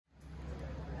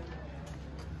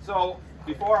So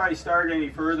before I start any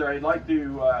further, I'd like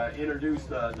to introduce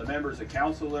the members of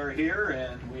council that are here,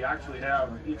 and we actually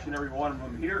have each and every one of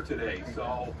them here today.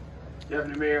 So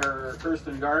Deputy Mayor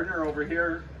Kirsten Gardner over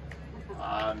here.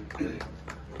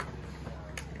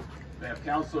 We have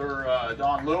Councillor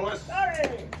Don Lewis.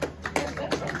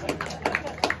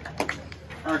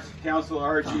 Councillor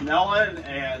Archie Mellon,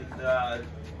 and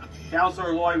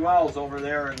Councillor Lloyd Wells over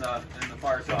there in the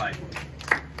far side.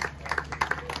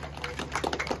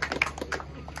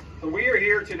 So we are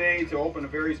here today to open a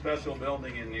very special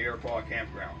building in the Iroquois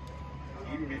campground.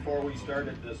 Even before we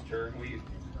started this term,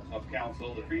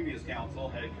 the previous council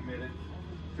had committed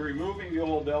to removing the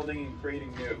old building and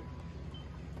creating new.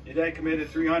 It had committed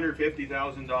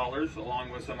 $350,000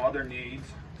 along with some other needs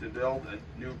to build a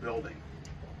new building.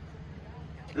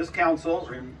 This council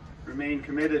remained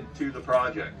committed to the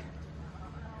project.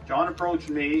 John approached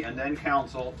me and then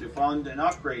council to fund an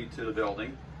upgrade to the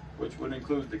building, which would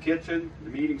include the kitchen, the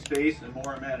meeting space, and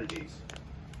more amenities.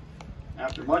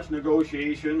 After much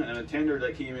negotiation and a tender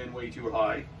that came in way too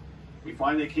high, we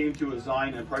finally came to a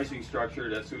design and pricing structure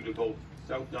that suited both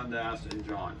South Dundas and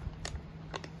John.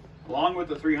 Along with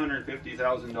the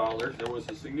 $350,000, there was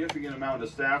a significant amount of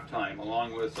staff time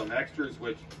along with some extras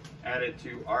which added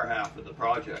to our half of the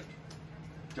project.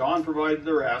 John provided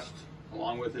the rest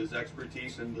along with his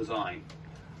expertise in design.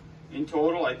 In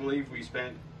total, I believe we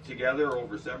spent together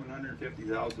over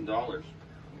 $750,000.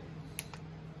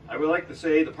 I would like to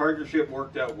say the partnership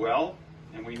worked out well,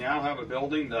 and we now have a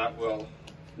building that will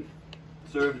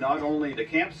serve not only the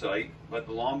campsite, but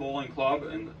the lawn bowling club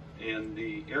and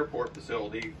the airport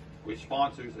facility, which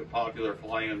sponsors a popular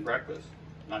fly-in breakfast.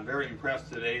 And I'm very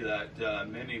impressed today that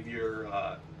many of your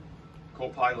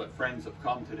co-pilot friends have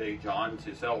come today, John,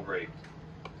 to celebrate.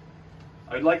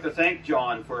 I'd like to thank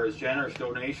John for his generous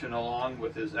donation along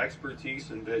with his expertise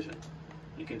and vision.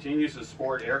 He continues to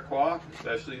support Iroquois,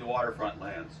 especially the waterfront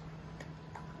lands.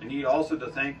 I need also to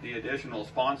thank the additional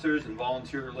sponsors and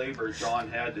volunteer labor John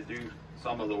had to do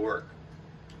some of the work.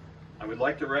 I would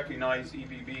like to recognize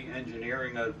EBB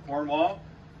Engineering out of Cornwall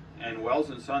and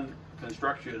Wells & Son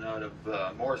Construction out of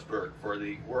Morrisburg for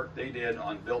the work they did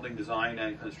on building design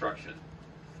and construction.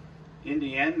 In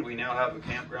the end, we now have a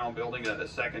campground building that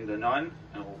is second to none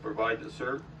and will provide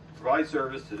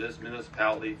service to this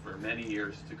municipality for many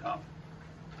years to come.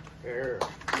 Yeah.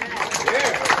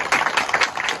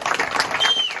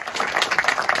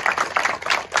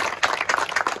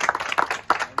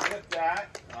 And with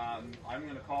that, I'm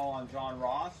going to call on John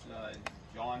Ross.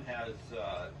 John has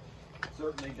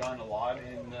certainly done a lot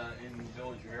in the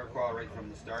village of Iroquois right from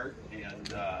the start,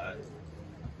 and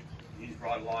he's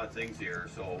brought a lot of things here.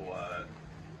 So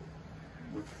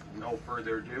with no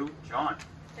further ado, John.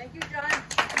 Thank you, John.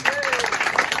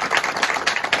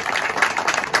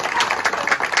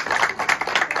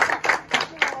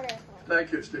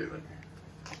 Thank you, Stephen.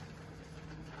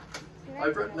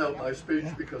 I've written out my speech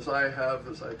because I have,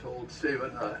 as I told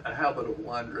Stephen, a habit of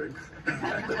wandering.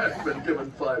 I've been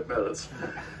given 5 minutes.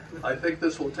 I think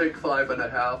this will take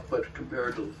 5.5, but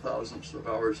compared to the thousands of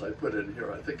hours I put in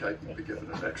here, I think I can be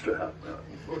given an extra half minute.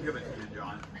 We'll give it to you,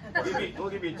 John. We'll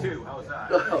give you 2. How's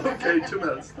that? Okay, 2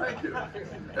 minutes. Thank you.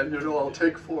 And you know I'll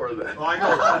take 4 then. Well, I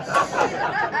know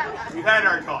that. We've had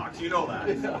our talks. You know that.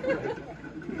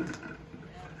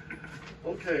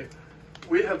 Okay.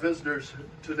 We have visitors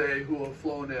today who have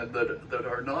flown in that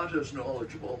are not as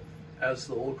knowledgeable as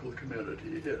the local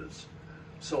community is.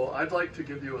 So I'd like to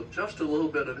give you just a little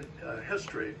bit of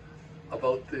history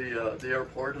about the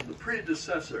airport and the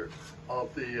predecessor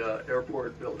of the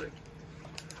airport building.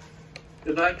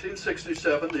 In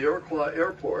 1967, the Iroquois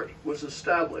Airport was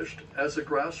established as a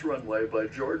grass runway by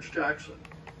George Jackson,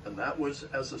 and that was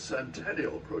as a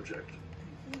centennial project.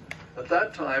 At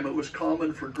that time, it was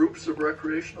common for groups of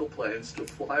recreational planes to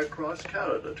fly across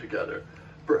Canada together,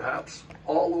 perhaps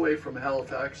all the way from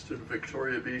Halifax to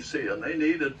Victoria, BC, and they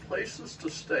needed places to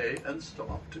stay and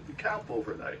stop to camp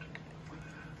overnight.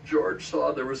 George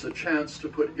saw there was a chance to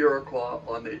put Iroquois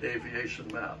on the aviation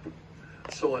map.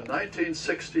 So in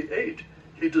 1968,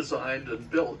 he designed and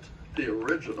built the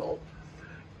original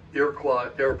Iroquois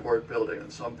Airport building,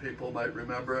 and some people might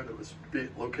remember it. It was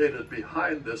located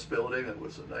behind this building. It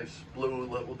was a nice blue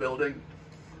little building,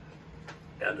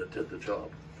 and it did the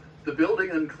job. The building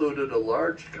included a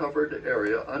large covered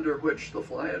area under which the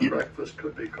fly-in breakfast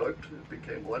could be cooked. It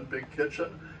became one big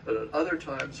kitchen, and at other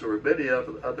times there were many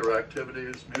other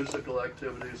activities, musical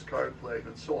activities, card playing,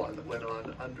 and so on that went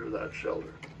on under that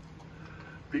shelter.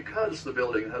 Because the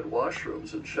building had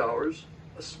washrooms and showers,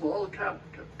 a small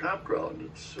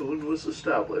campground soon was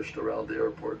established around the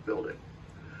airport building.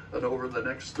 And over the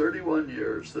next 31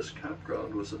 years, this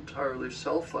campground was entirely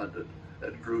self-funded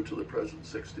and grew to the present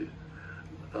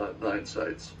 69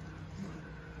 sites.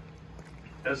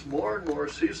 As more and more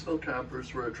seasonal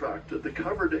campers were attracted, the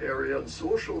covered area and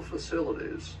social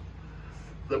facilities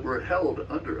that were held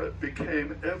under it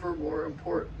became ever more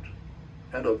important,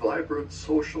 and a vibrant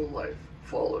social life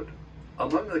followed.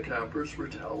 Among the campers were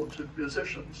talented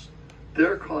musicians.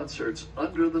 Their concerts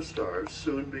under the stars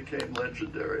soon became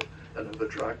legendary and have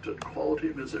attracted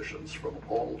quality musicians from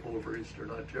all over Eastern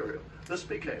Ontario. This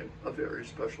became a very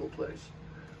special place.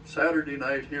 Saturday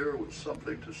night here was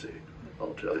something to see,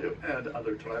 I'll tell you, and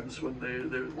other times when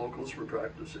the locals were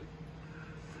practicing.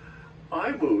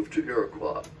 I moved to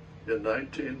Iroquois in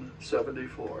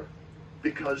 1974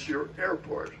 because your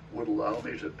airport would allow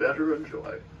me to better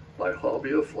enjoy my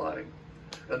hobby of flying.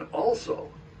 And also,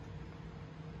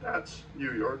 that's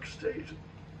New York State.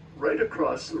 Right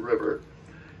across the river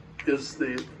is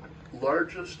the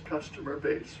largest customer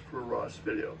base for Ross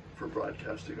Video, for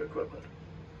broadcasting equipment.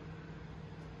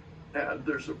 And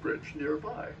there's a bridge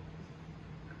nearby.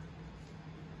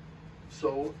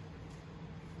 So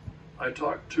I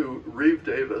talked to Reeve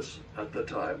Davis at the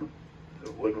time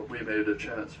when we made a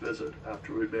chance visit,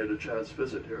 after we made a chance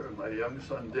visit here, and my young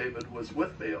son David was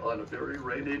with me on a very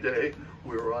rainy day.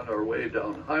 We were on our way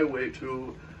down Highway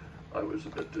 2. I was a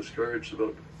bit discouraged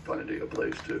about finding a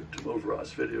place to move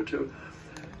Ross Video to.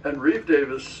 And Reeve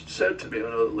Davis said to me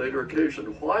on a later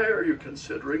occasion, "Why are you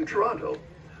considering Toronto?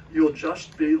 You'll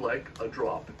just be like a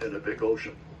drop in a big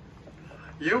ocean.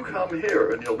 You come here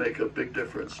and you'll make a big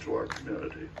difference to our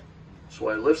community." So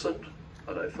I listened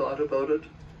and I thought about it,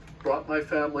 brought my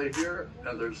family here,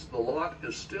 and the lot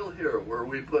is still here where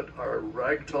we put our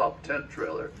ragtop tent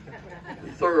trailer,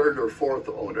 third or fourth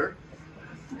owner,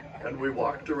 and we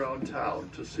walked around town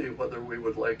to see whether we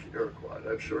would like Iroquois.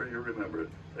 I'm sure you remember it.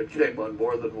 It came on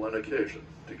more than one occasion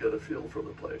to get a feel for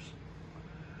the place.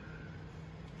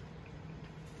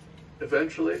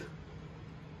 Eventually,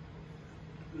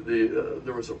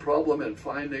 there was a problem in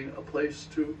finding a place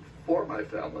for my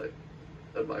family.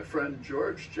 And my friend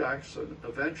George Jackson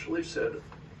eventually said,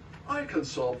 "I can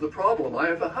solve the problem. I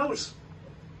have a house."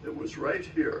 It was right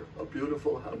here, a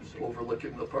beautiful house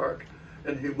overlooking the park.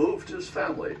 And he moved his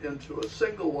family into a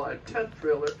single-wide tent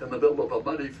trailer in the middle of a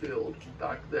muddy field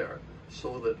back there,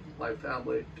 so that my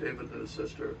family, David and his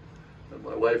sister, and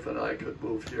my wife and I could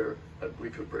move here and we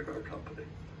could bring our company.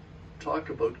 Talk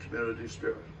about community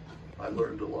spirit. I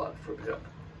learned a lot from him.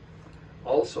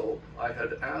 Also, I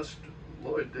had asked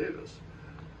Lloyd Davis,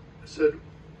 I said,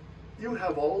 "You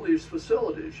have all these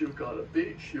facilities. You've got a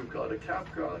beach, you've got a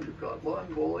campground, you've got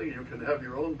lawn bowling, you can have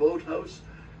your own boathouse,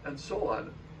 and so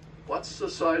on. What's the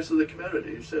size of the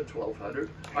community?" He said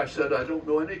 1,200. I said, "I don't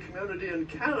know any community in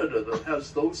Canada that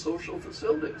has those social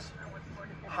facilities."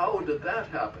 "How did that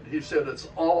happen?" He said, "It's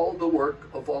all the work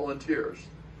of volunteers,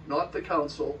 not the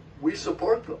council. We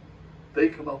support them. They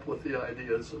come up with the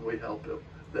ideas and we help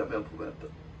them implement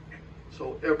them."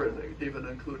 So everything, even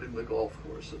including the golf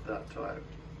course at that time,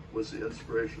 was the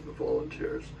inspiration of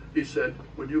volunteers. He said,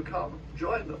 "When you come,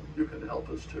 join them. You can help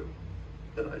us too."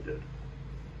 And I did.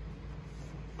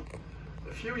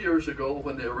 A few years ago,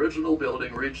 when the original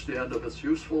building reached the end of its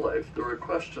useful life, there were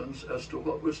questions as to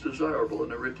what was desirable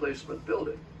in a replacement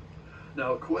building.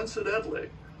 Now, coincidentally,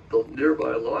 the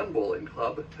nearby lawn bowling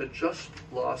club had just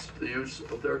lost the use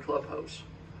of their clubhouse.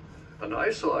 And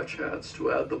I saw a chance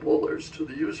to add the bowlers to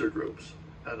the user groups,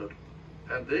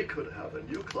 and they could have a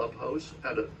new clubhouse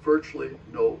and at virtually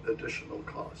no additional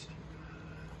cost.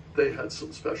 They had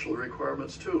some special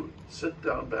requirements too.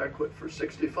 Sit-down banquet for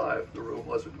 65. The room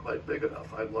wasn't quite big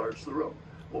enough. I enlarged the room.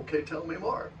 "Okay, tell me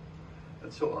more,"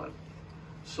 and so on.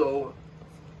 So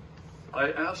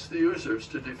I asked the users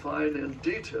to define in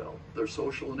detail their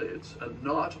social needs and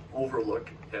not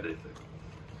overlook anything.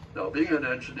 Now, being an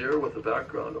engineer with a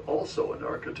background also in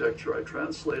architecture, I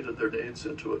translated their needs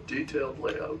into a detailed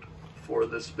layout for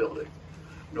this building.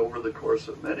 And over the course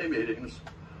of many meetings,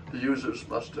 the users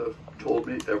must have told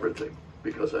me everything,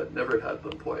 because I've never had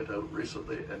them point out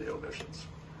recently any omissions.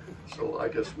 So I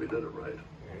guess we did it right.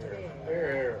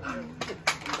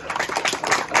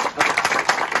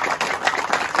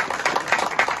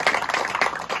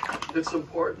 It's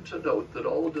important to note that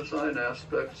all design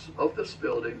aspects of this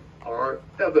building are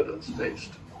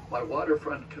evidence-based. My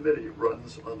waterfront committee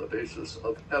runs on the basis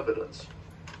of evidence.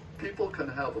 People can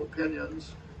have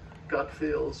opinions, gut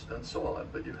feels, and so on,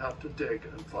 but you have to dig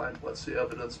and find what's the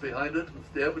evidence behind it.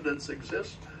 If the evidence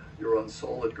exists, you're on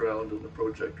solid ground and the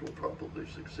project will probably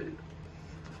succeed.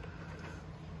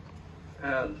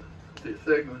 And the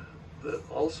thing that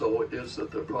also is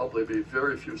that there'll probably be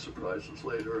very few surprises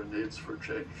later and needs for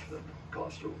change and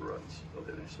cost overruns of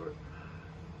any sort.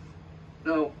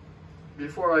 Now,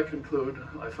 before I conclude,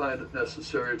 I find it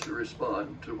necessary to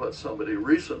respond to what somebody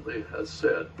recently has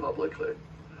said publicly.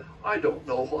 I don't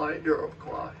know why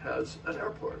Iroquois has an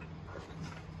airport.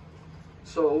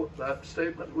 So that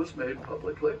statement was made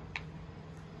publicly.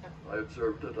 I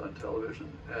observed it on television,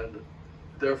 and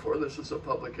therefore this is a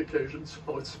public occasion,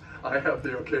 so I have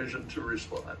the occasion to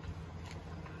respond.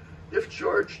 If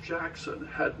George Jackson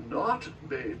had not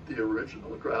made the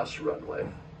original grass runway,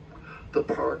 the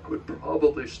park would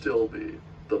probably still be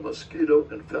the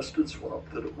mosquito-infested swamp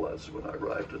that it was when I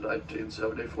arrived in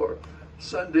 1974.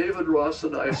 Son David Ross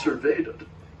and I surveyed it.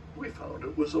 We found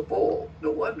it was a bowl.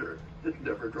 No wonder it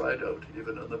never dried out,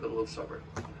 even in the middle of summer.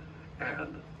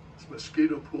 And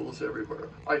mosquito pools everywhere.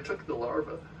 I took the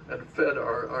larvae and fed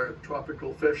our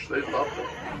tropical fish. They loved them.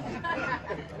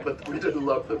 But we didn't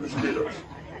love the mosquitoes.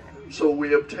 So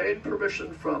we obtained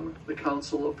permission from the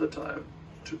council of the time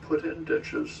to put in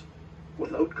ditches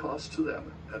without cost to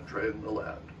them and drain the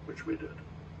land, which we did.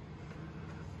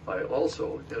 I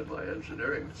also, in my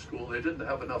engineering school, they didn't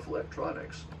have enough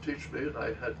electronics to teach me, and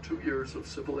I had 2 years of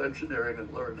civil engineering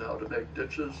and learned how to make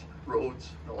ditches,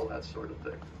 roads, and all that sort of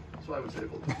thing. So I was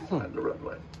able to design the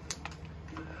runway.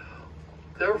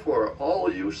 Therefore,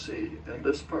 all you see in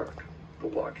this park, the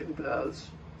walking paths,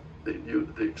 the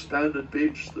expanded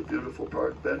beach, the beautiful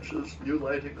park benches, new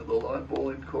lighting in the lawn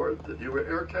bowling court, the new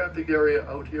air camping area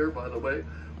out here, by the way,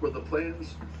 where the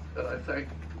planes, and I thank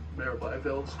Mayor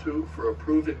Byvelds too for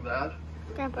approving that.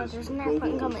 Grandpa, there's an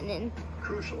airplane coming in.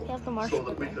 Crucial, so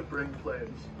that we could bring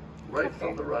planes right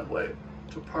from the runway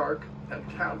to park and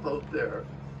camp out there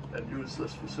and use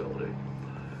this facility.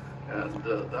 And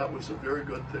that was a very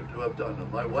good thing to have done.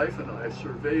 And my wife and I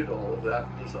surveyed all of that,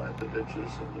 designed the ditches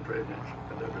and the drainage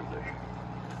and everything.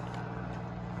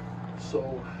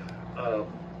 So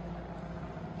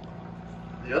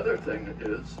the other thing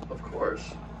is, of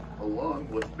course, along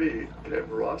with me came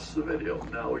Ross Savidio,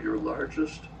 now your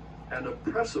largest and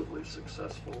impressively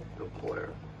successful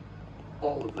employer.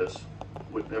 All of this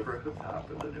would never have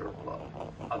happened in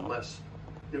Iroquois unless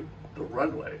the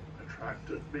runway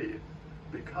attracted me,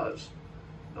 because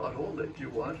not only do you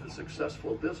want a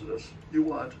successful business, you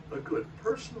want a good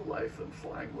personal life, and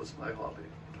flying was my hobby.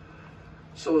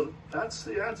 So that's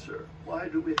the answer. Why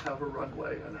do we have a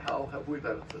runway, and how have we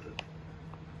benefited?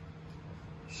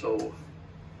 So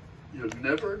you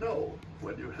never know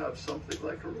when you have something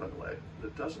like a runway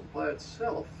that doesn't by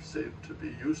itself seem to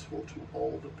be useful to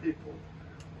all the people,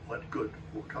 what good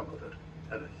will come of it,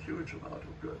 and a huge amount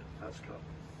of good has come.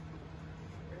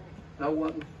 Now,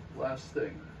 one last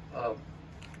thing.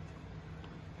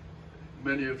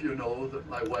 Many of you know that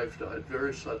my wife died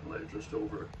very suddenly, just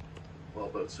over, well,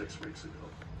 about 6 weeks ago.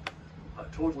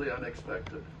 Totally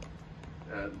unexpected.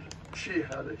 And she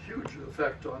had a huge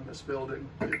effect on this building,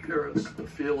 the appearance, the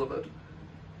feel of it,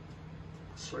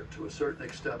 to a certain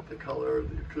extent, the color,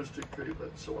 the acoustic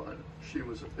treatment, and so on. She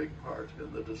was a big part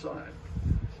in the design,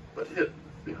 but hidden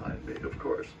behind me, of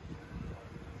course.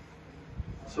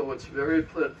 So it's very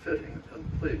fitting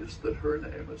and pleased that her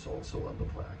name is also on the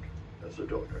plaque as a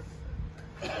donor.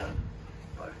 And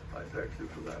I thank you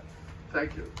for that.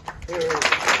 Thank you.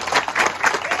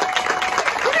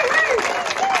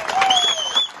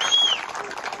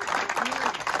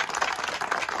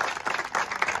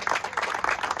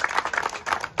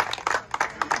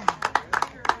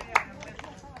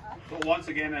 So once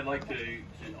again, I'd like to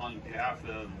on behalf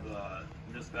of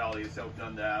Miss Valley, South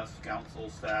Dundas, council,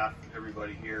 staff,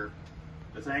 everybody here,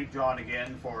 to thank John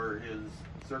again for his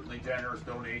certainly generous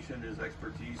donation, his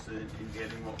expertise in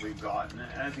getting what we've got. And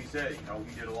as he said, you know,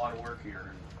 he did a lot of work here,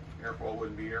 and Iroquois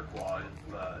wouldn't be Iroquois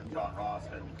if John Ross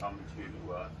hadn't come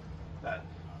to that,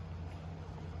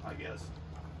 I guess,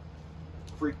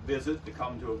 freak visit to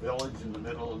come to a village in the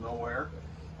middle of nowhere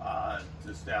to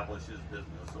establish his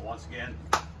business. So once again,